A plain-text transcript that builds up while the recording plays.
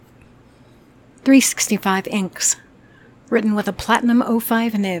365 inks, written with a platinum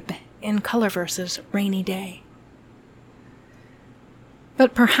 05 nib in Colorverse's Rainy Day.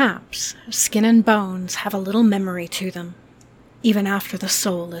 But perhaps skin and bones have a little memory to them, even after the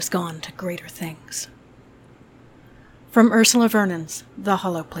soul is gone to greater things. From Ursula Vernon's The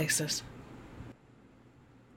Hollow Places.